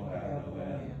kingdom will have no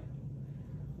end.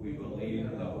 We believe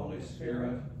in the Holy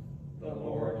Spirit, the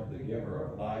Lord, the giver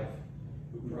of life,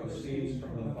 who proceeds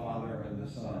from the Father and the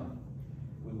Son.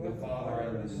 With the Father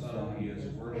and the Son he is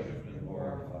worshipped and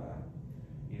glorified.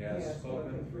 He has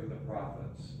spoken through the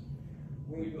prophets.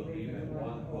 We believe in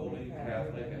one holy,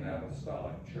 Catholic, and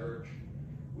Apostolic Church.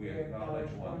 We acknowledge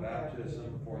one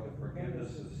baptism for the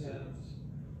forgiveness of sins.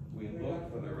 We look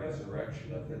for the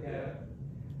resurrection of the dead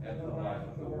and the life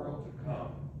of the world to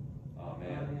come.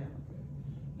 Amen.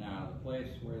 Now, the place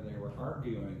where they were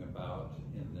arguing about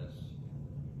in this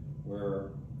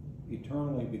were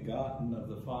eternally begotten of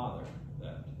the Father,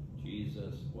 that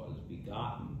Jesus was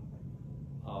begotten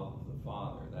of the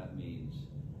Father. That means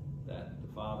that the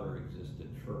Father existed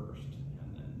first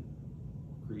and then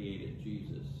created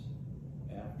Jesus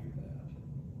after that.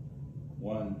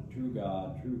 one true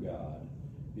God,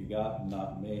 begotten,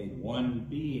 not made, one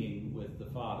being with the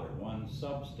Father, one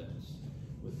substance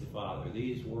with the Father.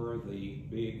 These were the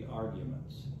big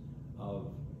arguments of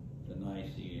the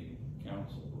Nicene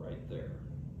Council right there.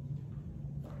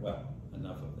 Well,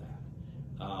 enough of that.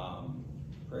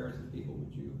 Prayers of the people,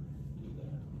 would you do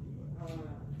that?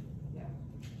 Yeah.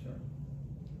 Sure.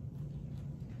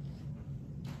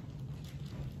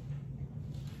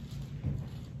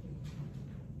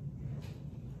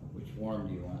 Which form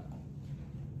do you want?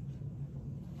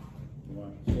 You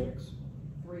want 6?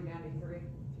 393.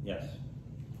 Yes.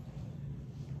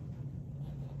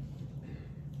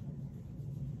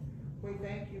 We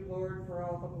thank you, Lord, for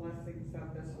all the blessings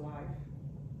of this life.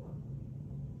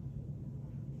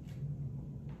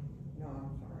 No,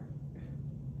 I'm sorry.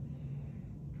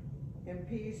 In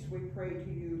peace we pray to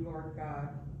you, Lord God,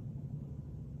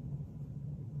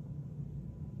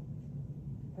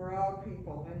 for all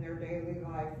people in their daily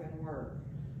life and work,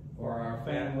 For our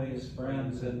families,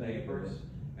 friends, and neighbors,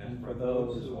 and for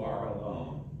those who are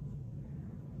alone.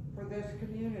 for this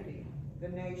community, the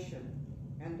nation,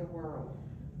 and the world,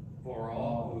 For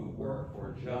all who work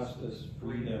for justice,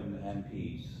 freedom, and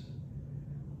peace.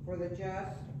 for the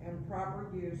just and proper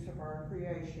use of our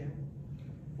creation,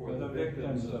 For the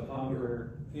victims of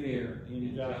hunger, fear,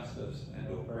 injustice, and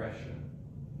oppression.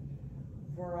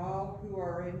 for all who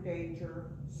are in danger,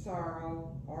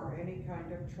 sorrow, or any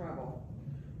kind of trouble,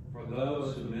 For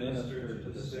those who minister to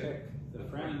the sick, the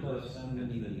friendless, and the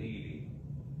needy.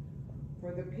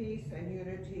 for the peace and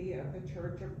unity of the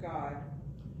Church of God,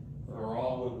 For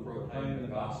all who proclaim the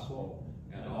gospel,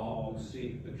 and all who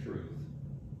seek the truth.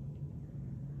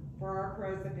 for our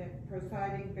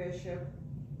presiding bishop,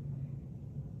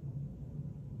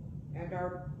 and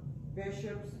our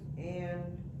bishops, and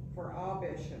for all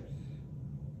bishops,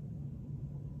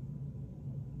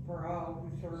 for all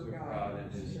who serve So God God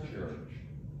and his church.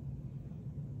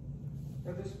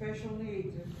 for the special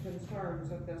needs and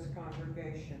concerns of this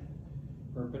congregation,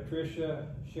 For Patricia,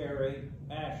 Sherry,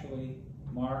 Ashley,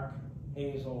 Mark,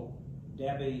 Hazel,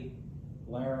 Debbie,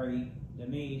 Larry,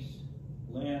 Denise,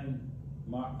 Lynn,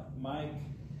 Mike,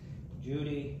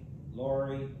 Judy,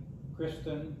 Lori,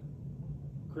 Kristen,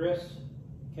 Chris,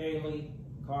 Kaylee,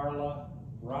 Carla,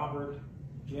 Robert,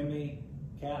 Jimmy,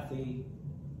 Kathy,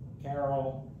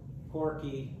 Carol,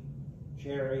 Corky,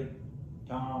 Sherry,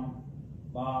 Tom,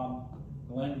 Bob,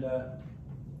 Glenda,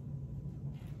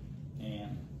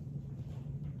 and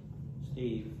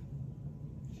Steve,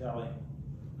 Shelley.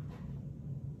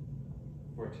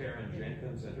 For Taryn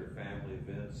Jenkins and her family,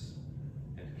 Vince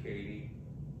and Katie.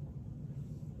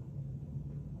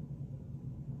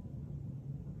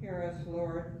 hear us,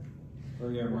 Lord.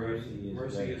 For your mercy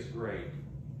is great. great.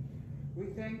 We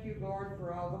thank you, Lord,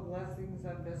 for all the blessings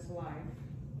of this life.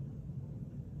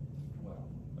 Well,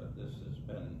 but this has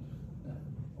been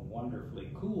a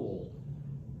wonderfully cool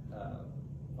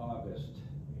August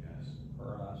Yes.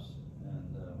 for us,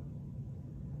 and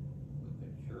we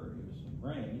could sure use some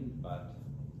rain, but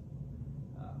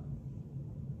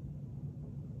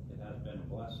it has been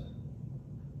a blessing.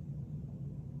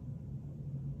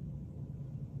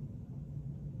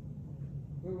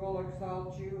 We will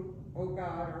exalt you, O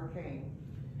God, our King.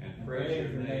 And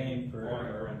praise your name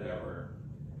forever and ever.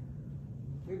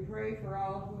 We pray for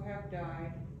all who have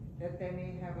died, that they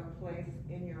may have a place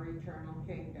in your eternal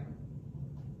kingdom.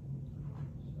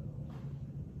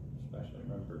 So, especially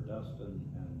remember Dustin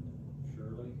and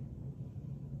Shirley.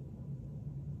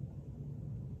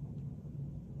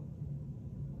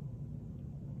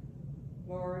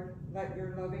 Lord, let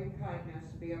your loving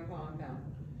kindness be upon them.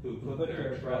 Who put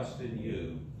their trust in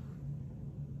you.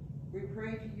 We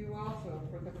pray to you also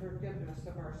for the forgiveness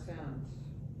of our sins.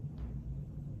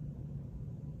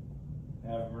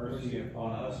 Have Mercy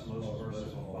upon us, most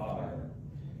merciful Father.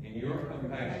 In your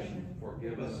compassion,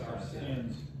 forgive us our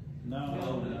sins,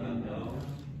 known and unknown,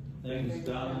 things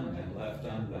done and left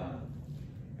undone.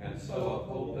 And so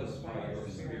uphold us by your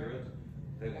Spirit,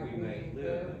 that we may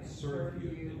live and serve you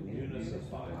in newness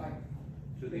of life,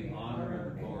 to the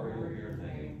honor and glory of your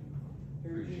name,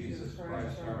 through Jesus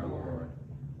Christ our Lord.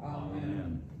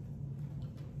 Amen.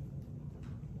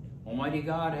 Almighty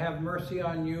God, have mercy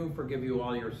on you, forgive you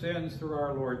all your sins through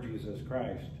our Lord Jesus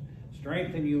Christ.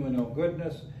 Strengthen you in all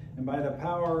goodness, and by the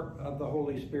power of the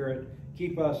Holy Spirit,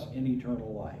 keep us in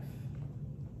eternal life.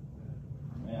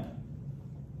 Amen.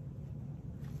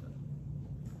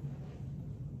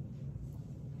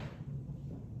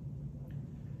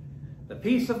 The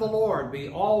peace of the Lord be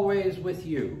always with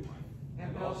you.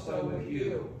 And also with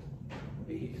you.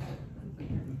 Peace. Okay.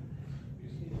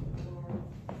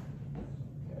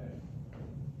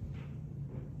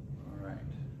 All right.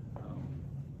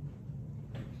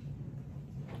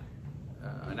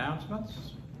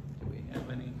 announcements? Do we have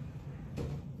any?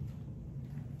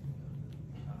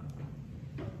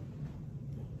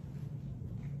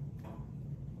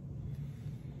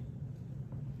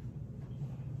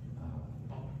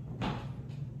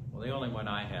 Well, the only one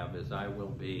I have is I will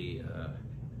be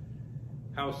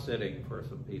house sitting for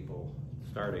some people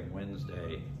starting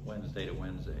Wednesday to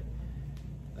Wednesday.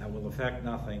 That will affect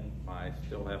nothing. I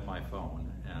still have my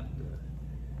phone, and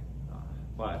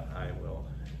but I will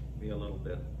be a little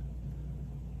bit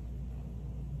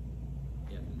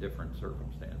in different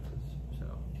circumstances. So,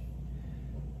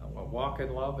 we'll walk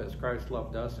in love as Christ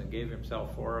loved us and gave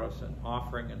himself for us, an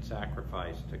offering and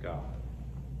sacrifice to God.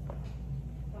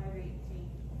 5:18.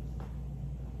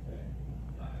 Okay,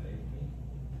 5:18.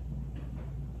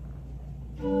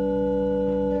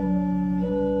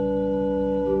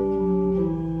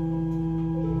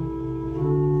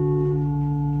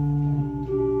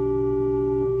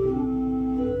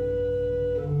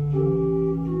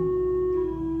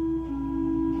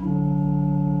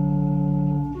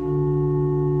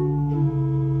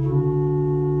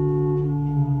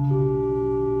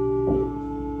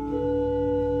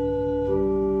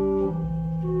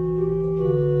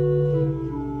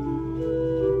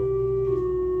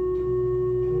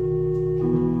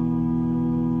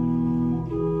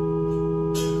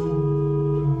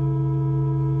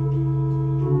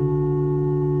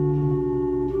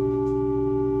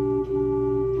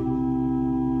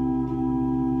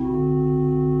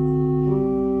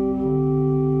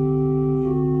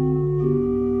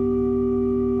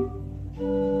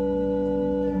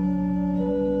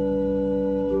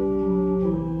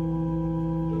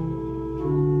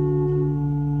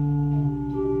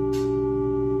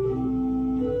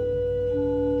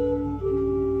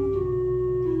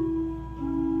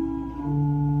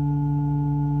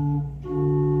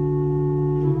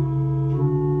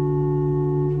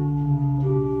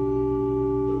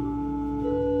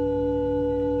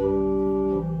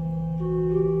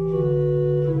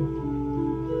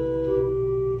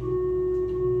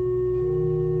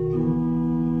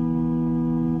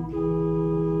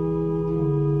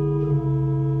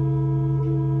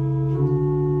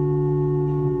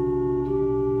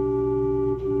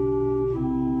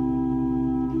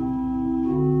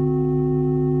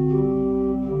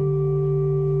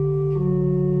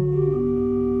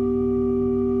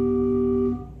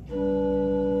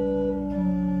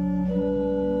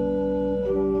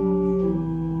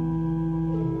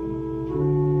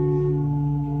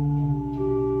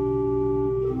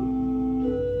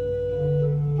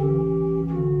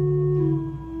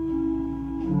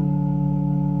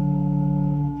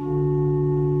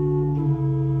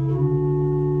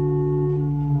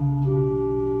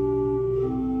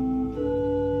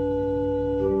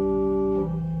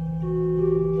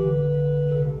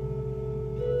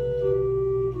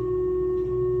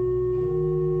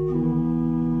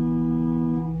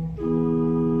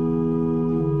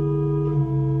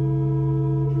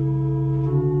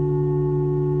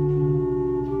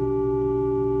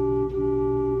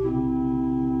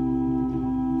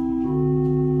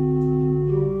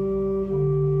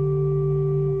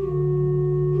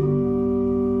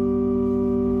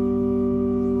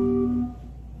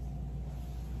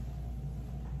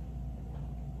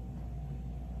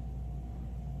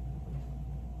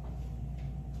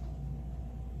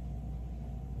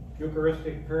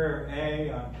 Eucharistic Prayer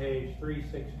A on page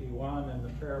 361 in the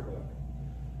prayer book.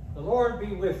 The Lord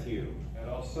be with you. And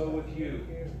also with you.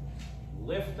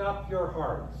 Lift up your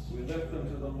hearts. We lift them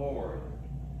to the Lord.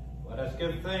 Let us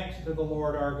give thanks to the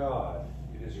Lord our God.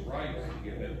 It is right to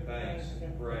give him thanks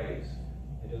and praise.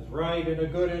 It is right and a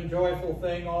good and joyful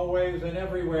thing always and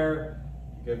everywhere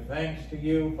to give thanks to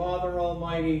you, Father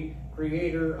Almighty,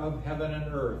 Creator of heaven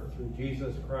and earth, through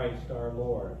Jesus Christ our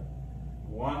Lord,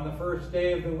 who on the first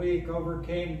day of the week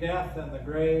overcame death and the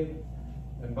grave,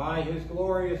 and by his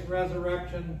glorious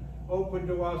resurrection opened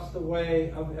to us the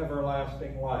way of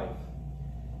everlasting life.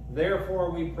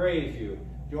 Therefore we praise you,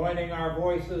 joining our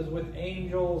voices with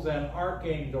angels and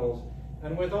archangels,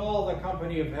 and with all the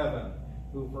company of heaven,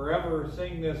 who forever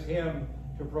sing this hymn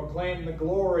to proclaim the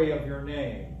glory of your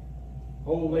name.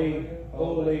 Holy,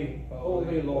 holy,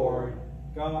 holy Lord,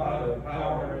 God of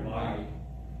power and might.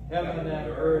 Heaven and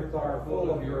earth are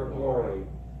full of your glory.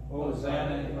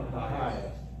 Hosanna in the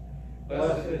highest.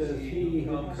 Blessed is he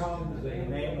who comes in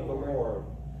the name of the Lord.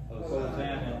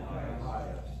 Hosanna in the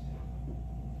highest.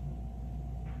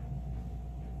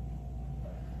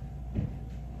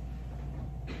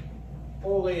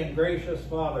 Holy and gracious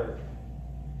Father,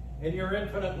 in your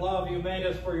infinite love you made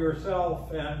us for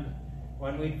yourself, and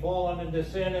when we'd fallen into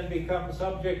sin and become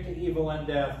subject to evil and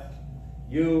death,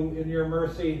 you, in your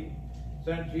mercy,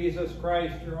 sent Jesus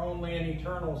Christ, your only and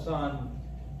eternal Son,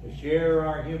 to share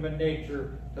our human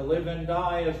nature, to live and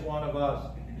die as one of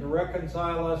us, to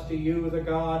reconcile us to you, the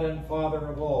God and Father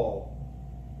of all.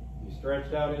 He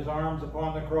stretched out his arms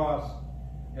upon the cross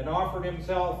and offered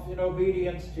himself in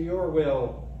obedience to your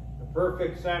will, the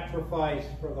perfect sacrifice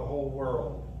for the whole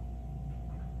world.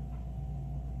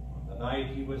 On the night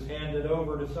he was handed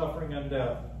over to suffering and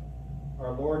death,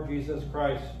 our Lord Jesus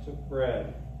Christ took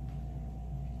bread.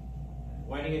 And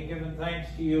when he had given thanks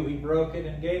to you, he broke it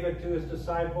and gave it to his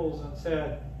disciples and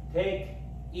said, "Take,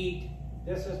 eat,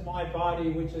 this is my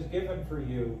body which is given for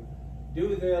you.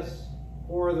 Do this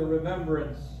for the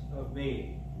remembrance of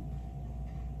me."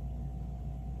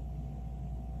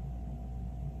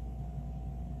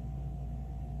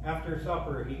 After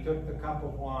supper, he took the cup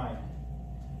of wine,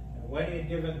 and when he had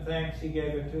given thanks, he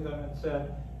gave it to them and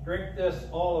said, "Drink this,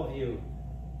 all of you.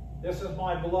 This is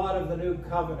my blood of the new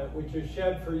covenant, which is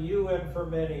shed for you and for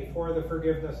many for the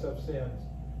forgiveness of sins.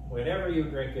 Whenever you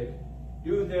drink it,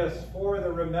 do this for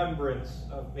the remembrance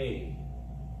of me."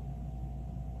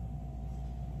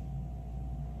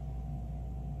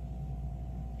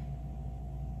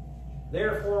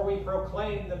 Therefore we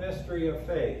proclaim the mystery of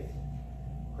faith.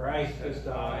 Christ has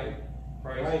died,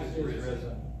 Christ is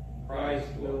risen, Christ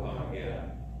will come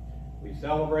again. We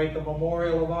celebrate the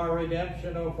memorial of our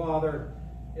redemption, O Father,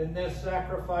 in this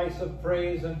sacrifice of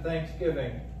praise and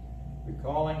thanksgiving.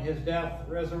 Recalling his death,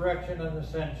 resurrection, and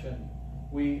ascension,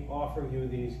 we offer you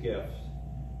these gifts.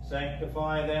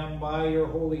 Sanctify them by your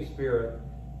Holy Spirit,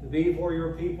 to be for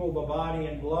your people the body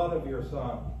and blood of your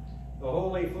Son, the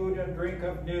holy food and drink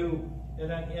of new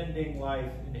and unending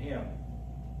life in him.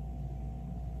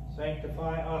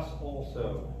 Sanctify us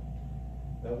also,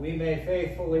 that we may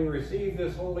faithfully receive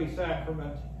this holy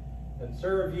sacrament and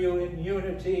serve you in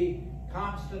unity,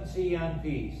 constancy, and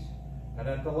peace. And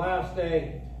at the last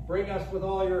day, bring us with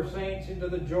all your saints into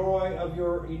the joy of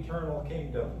your eternal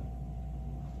kingdom.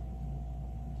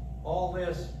 All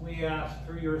this we ask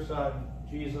through your Son,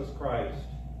 Jesus Christ,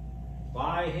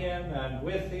 by him and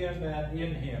with him and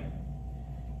in him.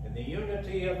 In the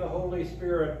unity of the Holy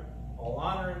Spirit, all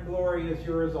honor and glory is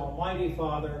yours, Almighty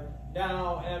Father,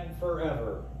 now and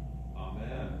forever.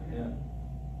 Amen. Amen.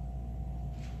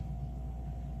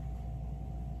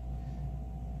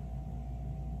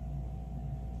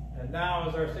 And now,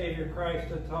 as our Savior Christ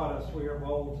had taught us, we are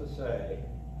bold to say,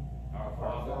 Our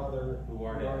Father, who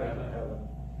art in heaven,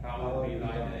 hallowed be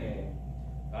thy name.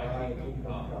 Thy kingdom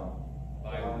come,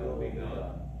 thy will be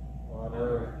done, on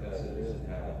earth as it is in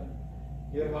heaven.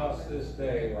 Give us this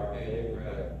day our daily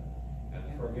bread,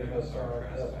 and forgive us our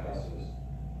trespasses,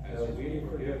 as we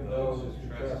forgive those who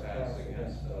trespass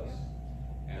against us.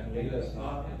 And lead us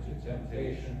not into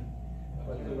temptation,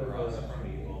 but deliver us from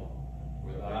evil.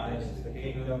 For thine is the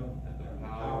kingdom, and the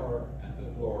power, and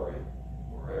the glory,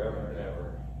 forever and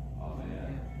ever.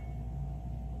 Amen.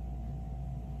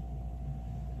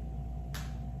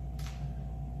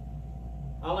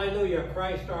 Alleluia,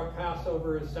 Christ our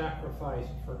Passover is sacrificed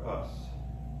for us.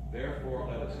 Therefore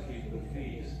let us keep the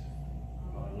feast.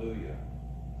 Alleluia.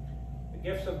 The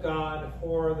gifts of God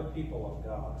for the people of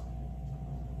God.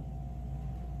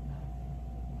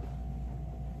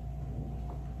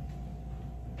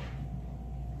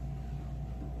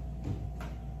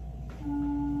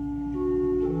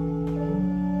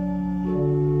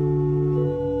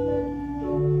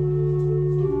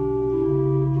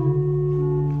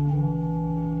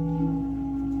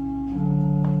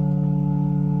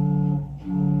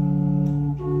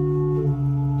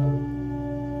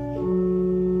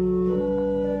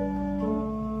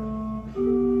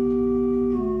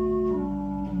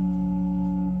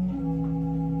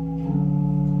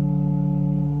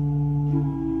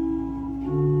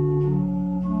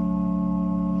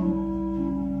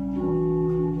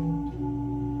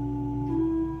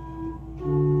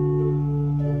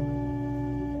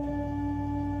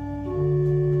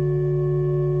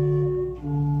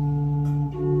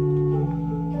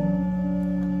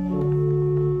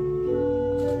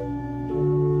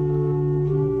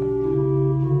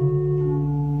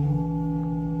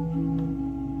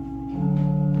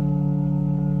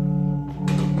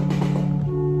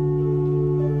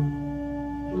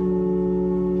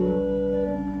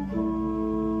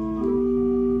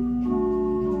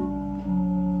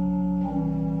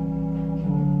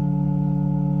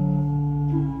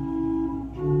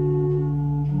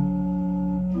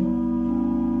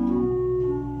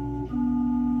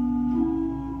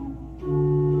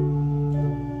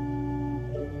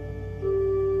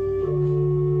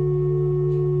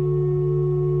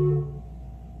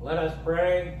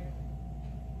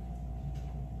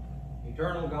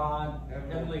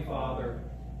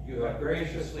 You have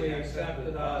graciously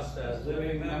accepted us as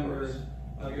living members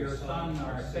of your Son,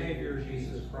 our Savior,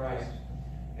 Jesus Christ,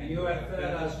 and you have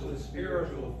fed us with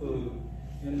spiritual food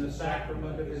in the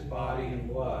sacrament of his body and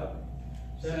blood.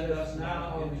 Send us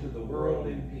now into the world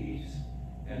in peace,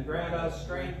 and grant us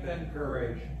strength and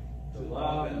courage to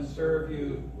love and serve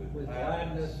you with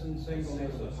gladness and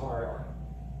singleness of heart.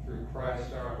 Through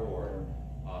Christ our Lord.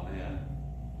 Amen.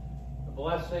 The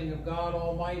blessing of God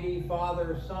Almighty,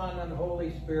 Father, Son, and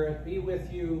Holy Spirit be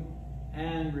with you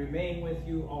and remain with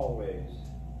you always.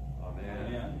 Amen.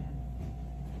 Amen.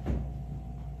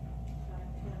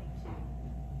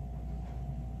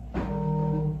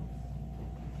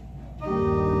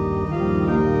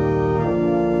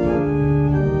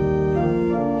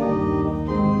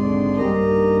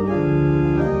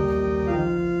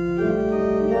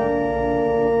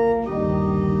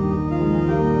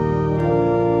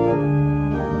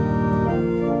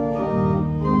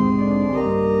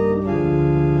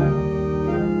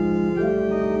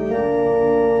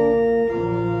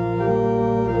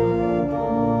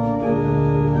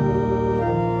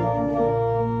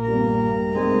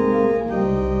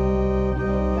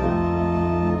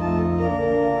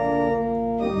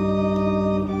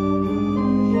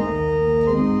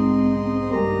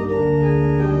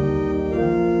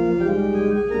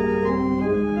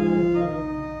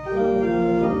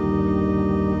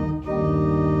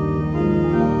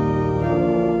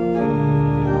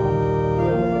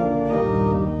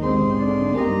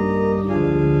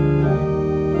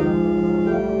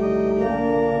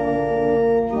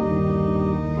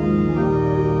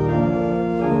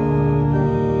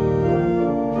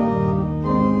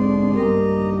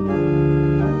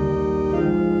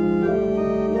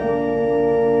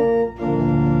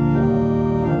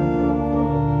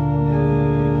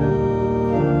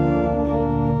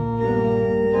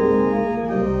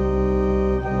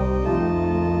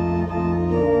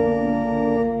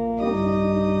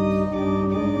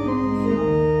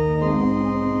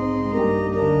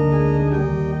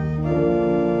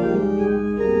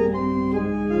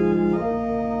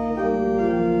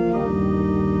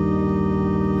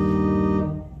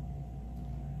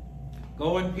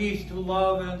 Go in peace to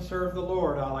love and serve the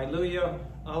Lord. Alleluia,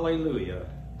 alleluia.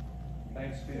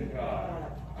 Thanks be to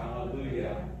God.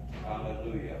 Alleluia,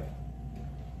 alleluia.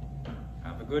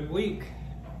 Have a good week.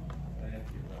 Thank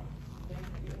you. Thank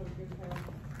you for your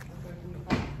help.